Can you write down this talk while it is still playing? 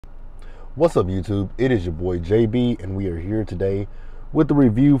What's up, YouTube? It is your boy JB, and we are here today with the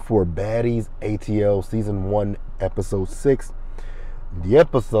review for Baddies ATL Season 1, Episode 6. The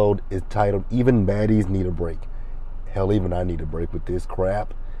episode is titled, Even Baddies Need a Break. Hell, even I need a break with this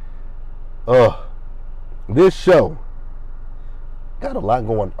crap. This show got a lot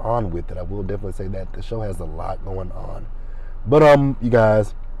going on with it. I will definitely say that. The show has a lot going on. But, you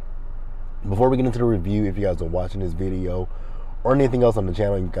guys, before we get into the review, if you guys are watching this video or anything else on the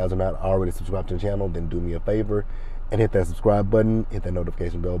channel, you guys are not already subscribed to the channel, then do me a favor and hit that subscribe button, hit that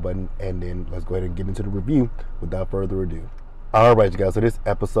notification bell button, and then let's go ahead and get into the review without further ado. Alright, you guys, so this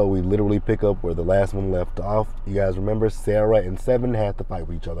episode we literally pick up where the last one left off. You guys remember Sarah and Seven had to fight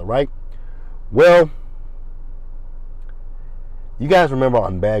with each other, right? Well, you guys remember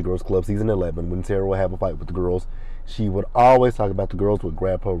on Bad Girls Club Season 11 when Sarah would have a fight with the girls, she would always talk about the girls would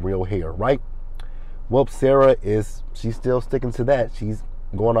grab her real hair, right? Well, she's still sticking to that. She's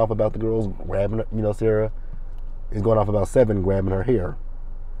going off about the girls grabbing, Sarah is going off about Seven grabbing her hair.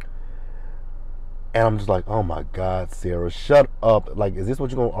 And I'm just like, oh my God, Sarah, shut up. Like, is this what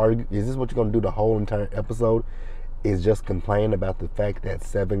you're going to argue? Is this what you're going to do the whole entire episode? Is just complain about the fact that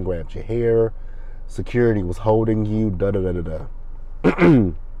Seven grabbed your hair, security was holding you, da-da-da-da-da.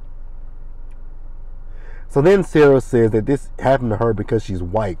 So then Sarah says that this happened to her because she's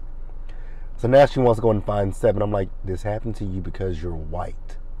white. So now she wants to go and find Seven. I'm like, this happened to you because you're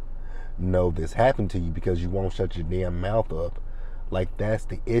white. No, this happened to you because you won't shut your damn mouth up. Like, that's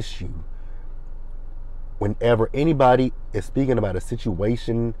the issue. Whenever anybody is speaking about a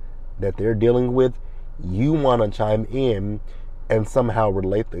situation that they're dealing with, you want to chime in and somehow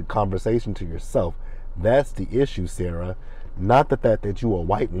relate the conversation to yourself. That's the issue, Sarah. Not the fact that you're a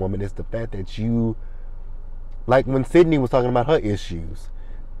white woman. It's the fact that you, like when Sydney was talking about her issues,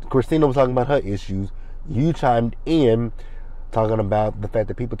 Christina was talking about her issues, you chimed in talking about the fact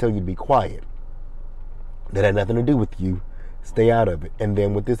that people tell you to be quiet. That had nothing to do with you. Stay out of it. And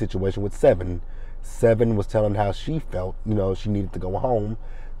then with this situation with Seven was telling how she felt, she needed to go home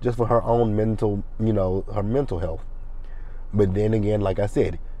just for her own mental, her mental health. But then again, like I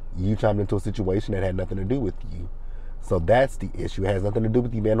said, you chimed into a situation that had nothing to do with you. So that's the issue. It has nothing to do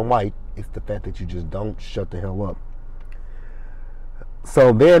with you being white. It's the fact that you just don't shut the hell up.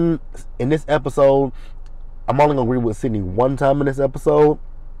 So then, in this episode, I'm only going to agree with Sydney one time in this episode.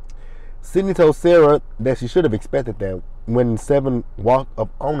 Sydney told Sarah that she should have expected that when Seven walked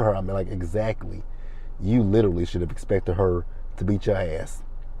up on her. I mean, like, exactly. You literally should have expected her to beat your ass.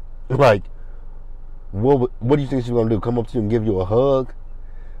 Like, what do you think she's going to do? Come up to you and give you a hug?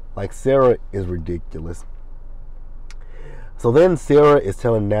 Like, Sarah is ridiculous. So then Sarah is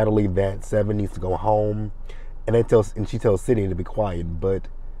telling Natalie that Seven needs to go home. And she tells Sydney to be quiet, but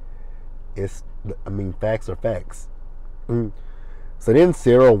facts are facts. So then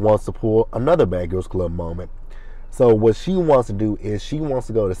Sarah wants to pull another Bad Girls Club moment. So what she wants to do is she wants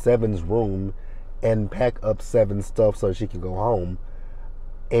to go to Seven's room and pack up Seven's stuff so she can go home.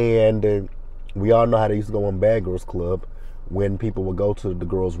 And we all know how they used to go on Bad Girls Club. When people would go to the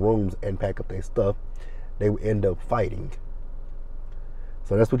girls' rooms and pack up their stuff, they would end up fighting.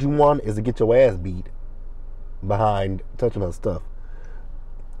 So that's what you want, is to get your ass beat behind touching her stuff.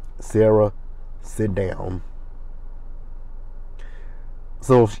 Sarah, sit down.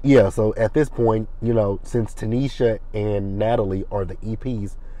 So at this point, since Tanisha and Natalie are the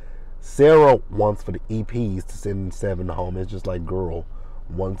EPs, Sarah wants for the EPs to send Seven home. It's just like, girl,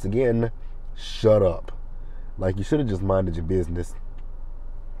 once again, shut up. Like, you should have just minded your business.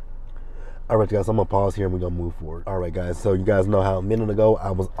 Alright, guys, I'm going to pause here and we're going to move forward. Alright, guys, so you guys know how a minute ago I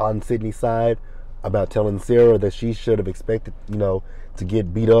was on Sydney's side about telling Sarah that she should have expected, to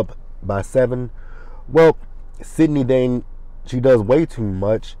get beat up by Seven. Well, Sydney then, she does way too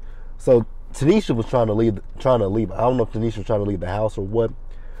much. So Tanisha was trying to leave. I don't know if Tanisha was trying to leave the house or what,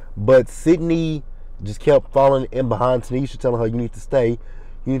 but Sydney just kept falling in behind Tanisha, telling her, you need to stay,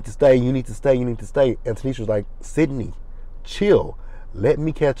 you need to stay, you need to stay, you need to stay. And Tanisha was like, Sydney, chill. Let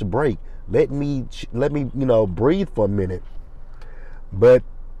me catch a break. Let me, breathe for a minute. But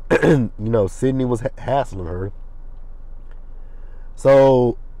Sydney was hassling her.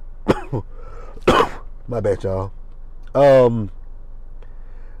 So, my bad, y'all.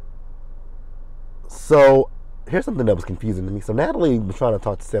 So, here's something that was confusing to me. So, Natalie was trying to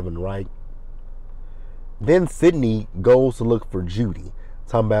talk to Seven, right? Then Sydney goes to look for Judy.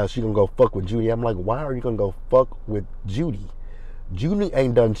 Talking about she gonna go fuck with Judy. I'm like, why are you gonna go fuck with Judy? Judy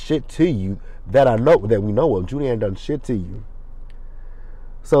ain't done shit to you that we know of. Judy ain't done shit to you.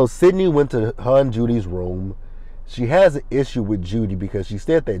 So Sydney went to her and Judy's room. She has an issue with Judy because she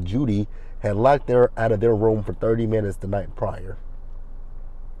said that Judy had locked her out of their room for 30 minutes the night prior.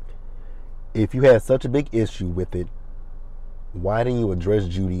 If you had such a big issue with it, why didn't you address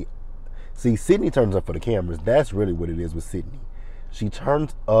Judy? See, Sydney turns up for the cameras. That's really what it is with Sydney. She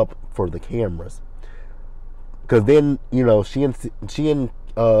turns up for the cameras. Because then, you know, she and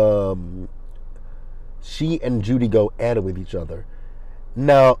Judy go at it with each other.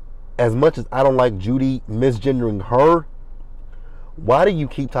 Now, as much as I don't like Judy misgendering her, why do you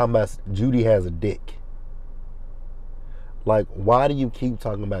keep talking about Judy has a dick? Like, why do you keep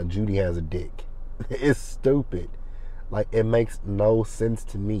talking about Judy has a dick? It's stupid. Like, it makes no sense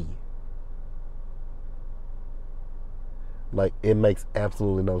to me. Like, it makes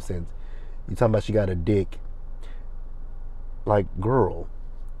absolutely no sense. You talking about she got a dick. Like, girl.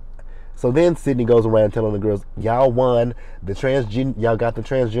 So then Sydney goes around telling the girls, y'all won. Y'all got the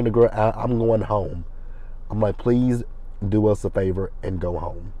transgender girl out. I'm going home. I'm like, please do us a favor and go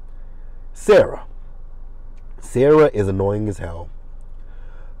home. Sarah is annoying as hell.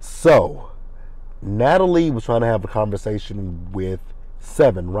 So, Natalie was trying to have a conversation with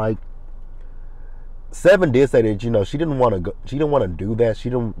Seven, right? Seven did say that, you know, she didn't want to do that. She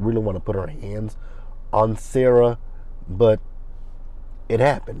didn't really want to put her hands on Sarah, but it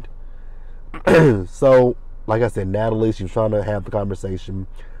happened. So, like I said, Natalie, she was trying to have the conversation.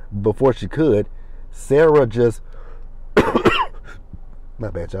 Before she could, Sarah just my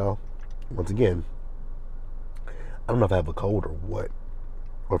bad, y'all. Once again, I don't know if I have a cold or what,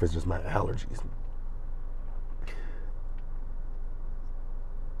 or if it's just my allergies.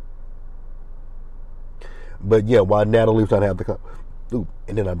 But yeah, while Natalie was trying to have the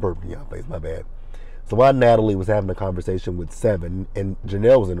and then I burped in y'all face, my bad. So while Natalie was having a conversation with Seven and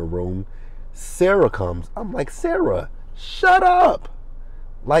Janelle was in the room, Sarah comes. I'm like, Sarah, shut up.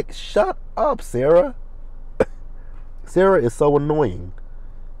 Like, shut up, Sarah. Sarah is so annoying.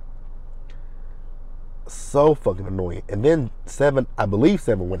 So fucking annoying. And then Seven, I believe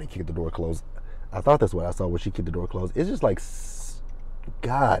Seven went and kicked the door closed. I thought that's what I saw when she kicked the door closed. It's just like,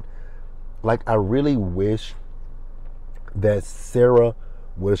 God. Like, I really wish that Sarah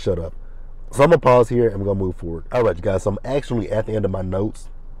would have shut up. So I'm going to pause here and we're going to move forward. All right, you guys. So I'm actually at the end of my notes.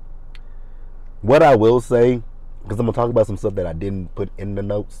 What I will say, because I'm going to talk about some stuff that I didn't put in the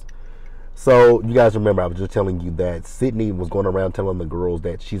notes. So you guys remember I was just telling you that Sydney was going around telling the girls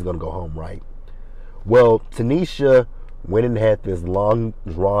that she's going to go home, right? Well, Tanisha went and had this long,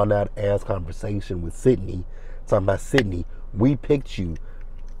 drawn-out ass conversation with Sydney. Talking about, Sydney, we picked you.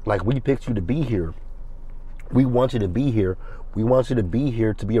 Like, we picked you to be here. We want you to be here. We want you to be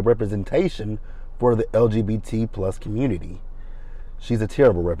here to be a representation for the LGBT plus community. She's a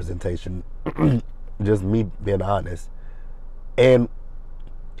terrible representation. Just me being honest. And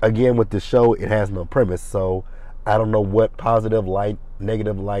again, with the show, it has no premise. So I don't know what positive light,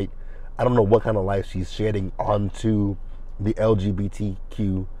 negative light, I don't know what kind of light she's shedding onto the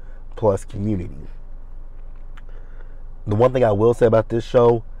LGBTQ plus community. The one thing I will say about this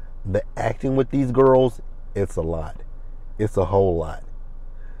show, the acting with these girls, it's a lot. It's a whole lot.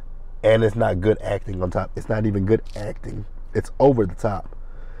 And it's not good acting on top. It's not even good acting. It's over the top.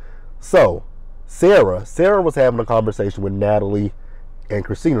 So, Sarah was having a conversation with Natalie and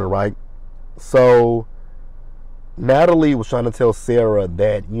Christina, right? So, Natalie was trying to tell Sarah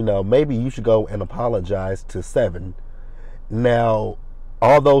that, you know, maybe you should go and apologize to Seven. Now,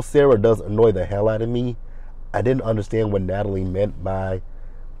 although Sarah does annoy the hell out of me, I didn't understand what Natalie meant by,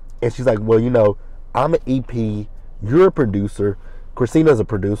 and she's like, well, you know, I'm an EP, you're a producer, Christina's a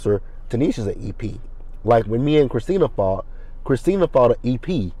producer, Tanisha's an EP. Like, when me and Christina fought an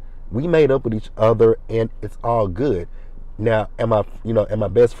EP. We made up with each other, and it's all good. Now, am I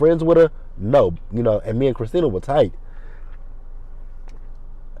best friends with her? No. You know, and me and Christina were tight.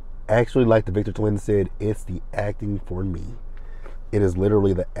 Actually, like the Victor twins said, it's the acting for me. It is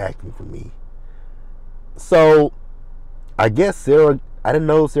literally the acting for me. So, I guess Sarah, I didn't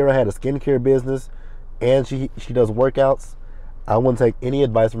know Sarah had a skincare business, and she does workouts. I wouldn't take any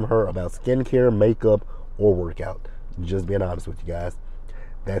advice from her about skincare, makeup, or workout. Just being honest with you guys.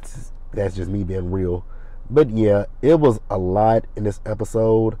 That's just me being real. But yeah, it was a lot in this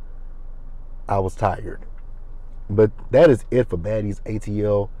episode. I was tired. But that is it for Baddies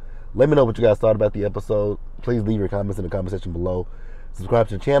ATL. Let me know what you guys thought about the episode. Please leave your comments in the comment section below. Subscribe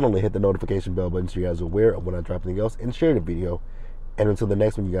to the channel and hit the notification bell button so you guys are aware of when I drop anything else. And share the video. And until the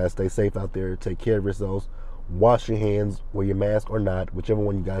next one, you guys stay safe out there. Take care of yourselves. Wash your hands. Wear your mask or not. Whichever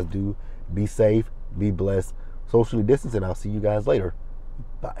one you guys do. Be safe. Be blessed. Socially distance. And I'll see you guys later.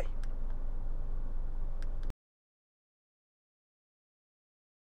 Bye.